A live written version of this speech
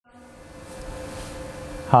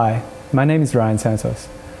Hi, my name is Ryan Santos,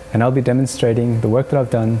 and I'll be demonstrating the work that I've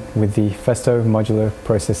done with the Festo Modular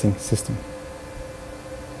Processing System.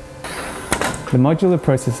 The modular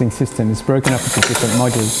processing system is broken up into different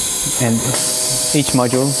modules, and each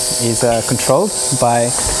module is controlled by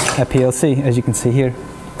a PLC, as you can see here.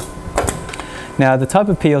 Now, the type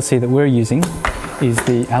of PLC that we're using is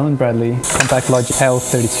the Allen Bradley Compact Logic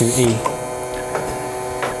L32E.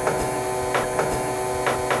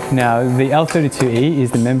 Now, the L32E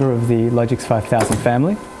is the member of the Logix 5000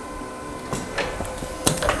 family.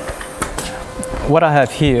 What I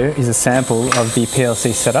have here is a sample of the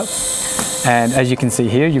PLC setup. And as you can see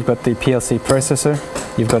here, you've got the PLC processor,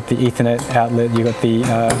 you've got the Ethernet outlet, you've got the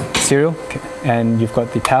serial, and you've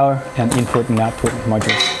got the power and input and output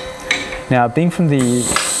modules. Now, being from the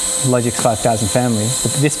Logix 5000 family,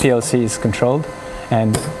 this PLC is controlled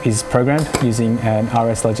and is programmed using an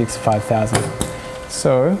RS Logix 5000.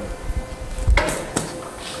 So,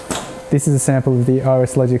 this is a sample of the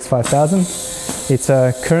RS Logix 5000. It's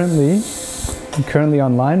currently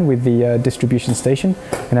online with the distribution station,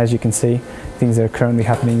 and as you can see, things are currently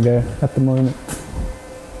happening there at the moment.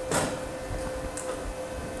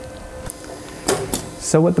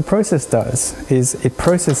 So what the process does is it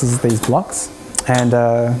processes these blocks, and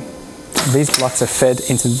these blocks are fed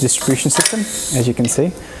into the distribution system, as you can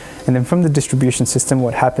see. And then from the distribution system,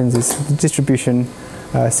 what happens is the distribution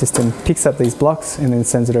system picks up these blocks and then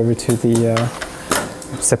sends it over to the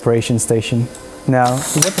separation station. Now,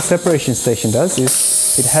 what the separation station does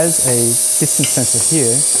is it has a distance sensor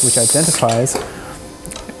here which identifies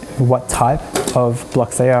what type of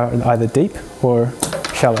blocks they are, either deep or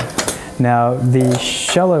shallow. Now, the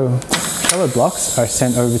shallow blocks are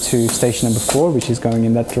sent over to station number 4, which is going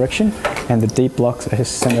in that direction, and the deep blocks are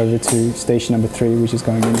sent over to station number 3, which is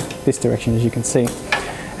going in this direction, as you can see.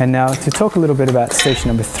 And now, to talk a little bit about station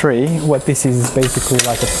number 3, what this is basically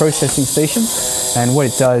like a processing station, and what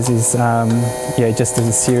it does is, just as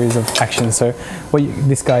a series of actions. So,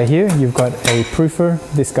 this guy here, you've got a proofer.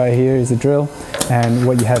 This guy here is a drill, and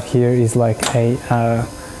what you have here is like a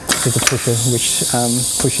pusher, which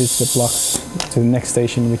pushes the blocks to the next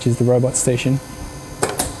station, which is the robot station.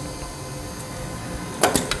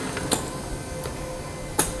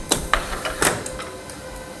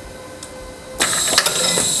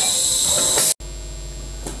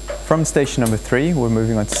 From station number 3, we're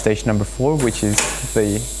moving on to station number 4, which is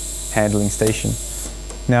the handling station.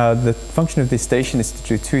 Now, the function of this station is to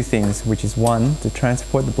do two things, which is one, to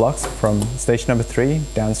transport the blocks from station number 3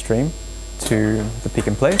 downstream to the pick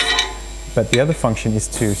and place, but the other function is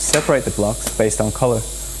to separate the blocks based on color.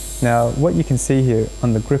 Now, what you can see here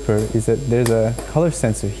on the gripper is that there's a color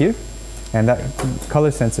sensor here, and that color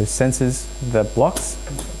sensor senses the blocks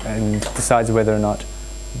and decides whether or not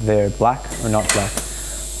they're black or not black.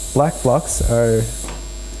 Black blocks are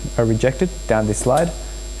rejected down this slide,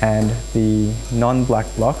 and the non-black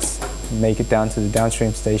blocks make it down to the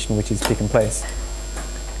downstream station, which is pick and place.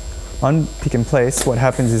 On pick and place, what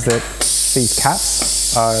happens is that these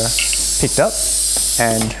caps are picked up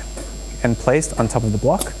and placed on top of the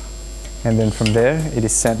block, and then from there it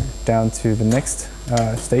is sent down to the next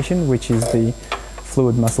station, which is the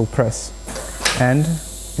fluid muscle press. And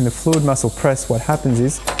in the fluid muscle press, what happens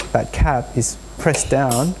is that cap is pressed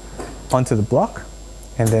down onto the block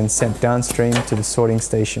and then sent downstream to the sorting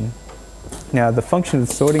station. Now, the function of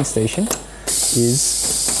the sorting station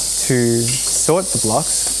is to sort the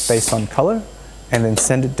blocks based on color and then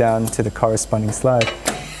send it down to the corresponding slide.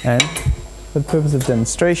 And for the purpose of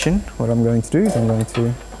demonstration, what I'm going to do is I'm going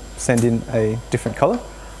to send in a different color,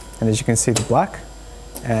 and as you can see, the black,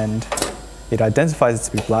 and it identifies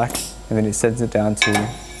it to be black, and then it sends it down to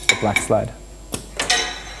the black slide.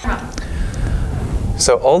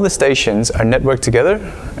 So all the stations are networked together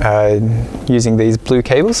using these blue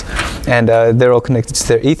cables, and they're all connected to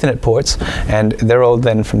their Ethernet ports, and they're all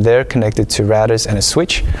then from there connected to routers and a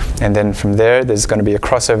switch, and then from there there's going to be a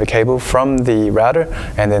crossover cable from the router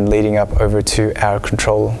and then leading up over to our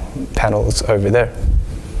control panels over there.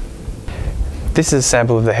 This is a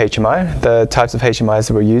sample of the HMI. The types of HMIs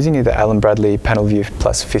that we're using are the Allen Bradley Panelview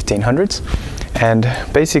Plus 1500s. And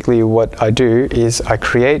basically what I do is I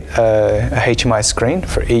create a HMI screen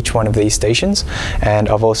for each one of these stations, and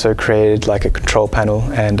I've also created like a control panel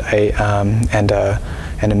and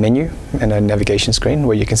a menu and a navigation screen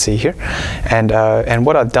where you can see here. And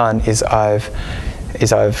what I've done is I've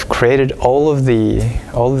is I've created all of the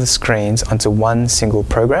screens onto one single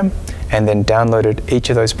program, and then downloaded each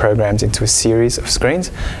of those programs into a series of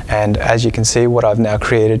screens. And as you can see, what I've now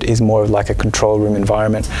created is more of like a control room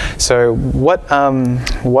environment. So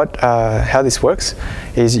how this works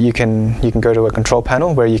is you can go to a control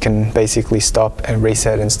panel where you can basically stop and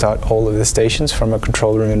reset and start all of the stations from a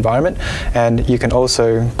control room environment. And you can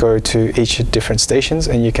also go to each different stations,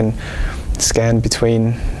 and you can scan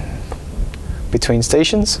between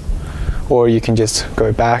stations, or you can just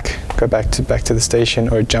go back to the station,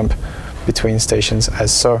 or jump between stations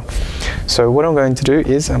as so. So what I'm going to do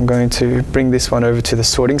is I'm going to bring this one over to the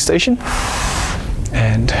sorting station,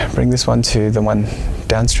 and bring this one to the one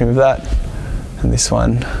downstream of that, and this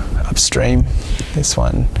one upstream. This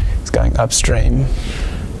one is going upstream.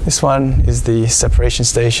 This one is the separation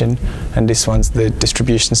station, and this one's the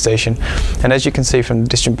distribution station. And as you can see from the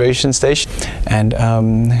distribution station, and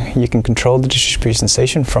you can control the distribution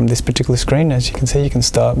station from this particular screen. As you can see, you can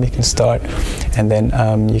start, and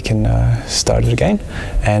then you can start it again.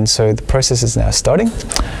 And so the process is now starting.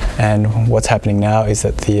 And what's happening now is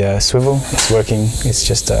that the swivel is working. It's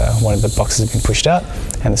just one of the boxes has been pushed out,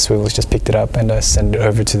 and the swivel has just picked it up and sent it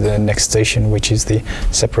over to the next station, which is the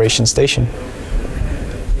separation station.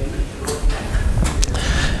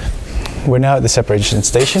 We're now at the separation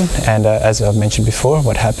station, and as I've mentioned before,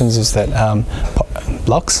 what happens is that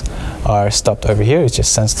blocks are stopped over here. It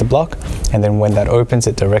just sends the block, and then when that opens,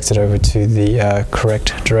 it directs it over to the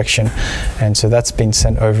correct direction. And so that's been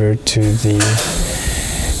sent over to the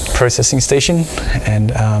processing station,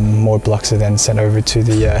 and more blocks are then sent over to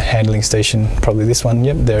the handling station. Probably this one.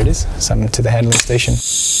 Yep, there it is. Some to the handling station.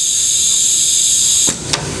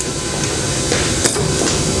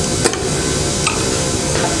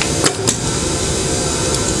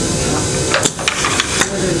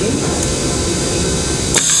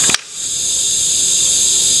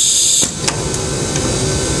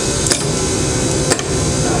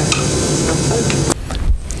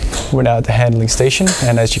 We're now at the handling station,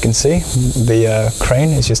 and as you can see, the crane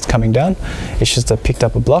is just coming down. It's just picked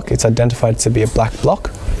up a block. It's identified to be a black block,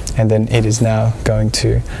 and then it is now going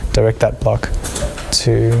to direct that block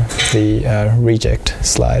to the reject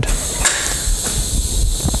slide.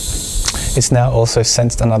 It's now also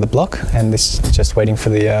sensed another block, and this is just waiting for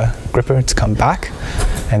the gripper to come back,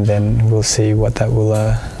 and then we'll see what that will,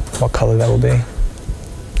 what color that will be.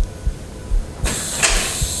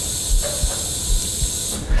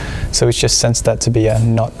 So it's just sensed that to be a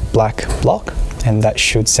not black block, and that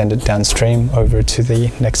should send it downstream over to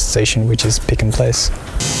the next station, which is pick and place.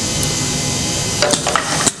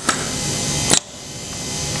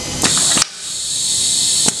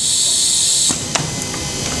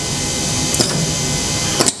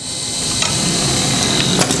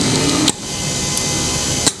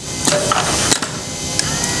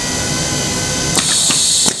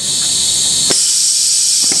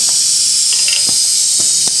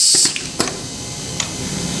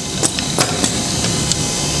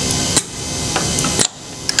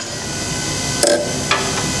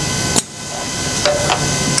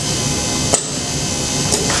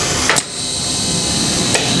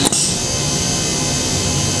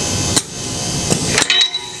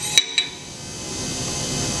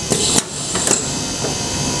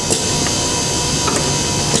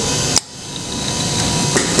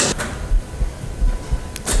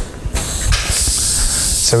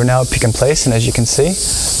 So we're now at pick and place, and as you can see,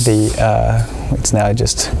 it's now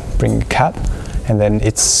just bringing a cap, and then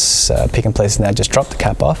it's pick and place now just dropped the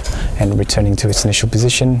cap off and returning to its initial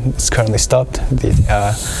position. It's currently stopped.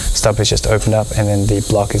 The stop is just opened up, and then the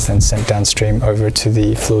block is then sent downstream over to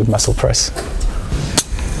the fluid muscle press.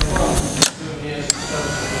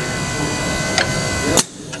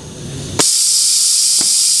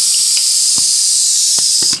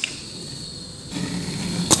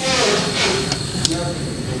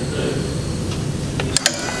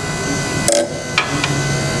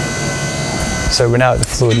 So we're now at the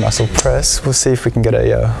fluid muscle press. We'll see if we can get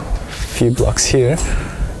a few blocks here.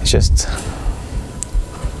 It's just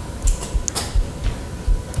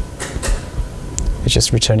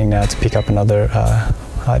returning now to pick up another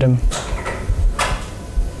item.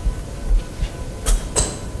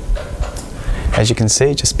 As you can see,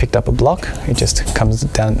 it just picked up a block. It just comes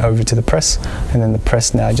down over to the press, and then the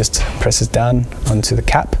press now just presses down onto the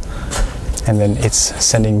cap, and then it's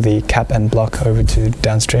sending the cap and block over to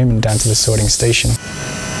downstream and down to the sorting station.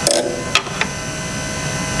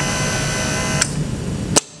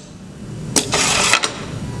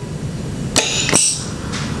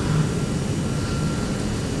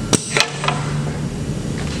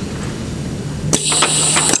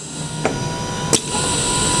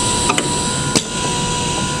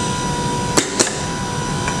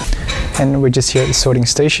 And we're just here at the sorting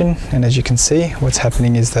station, and as you can see, what's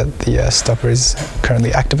happening is that the stopper is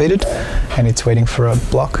currently activated and it's waiting for a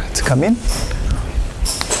block to come in.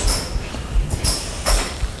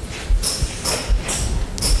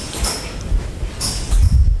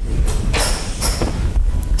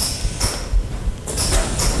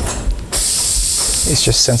 It's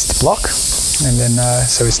just sensed the block, and then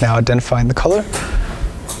so it's now identifying the color.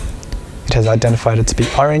 It has identified it to be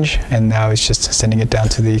orange, and now it's just sending it down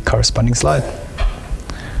to the corresponding slide.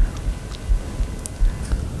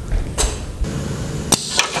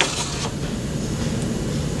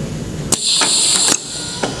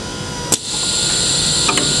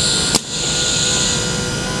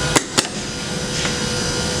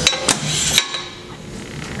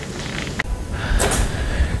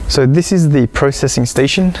 So this is the processing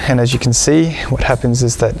station, and as you can see, what happens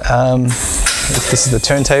is that if this is the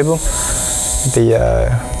turntable,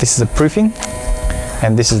 this is a proofing,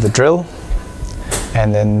 and this is the drill,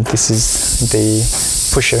 and then this is the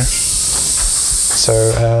pusher.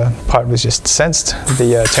 So part was just sensed,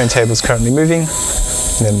 the turntable is currently moving,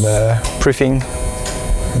 and then the proofing,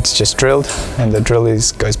 it's just drilled, and the drill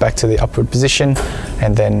goes back to the upward position,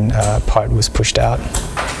 and then part was pushed out.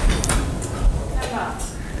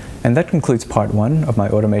 And that concludes part 1 of my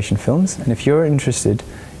automation films, and if you're interested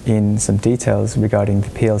in some details regarding the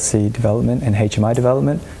PLC development and HMI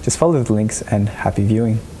development, just follow the links and happy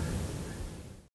viewing.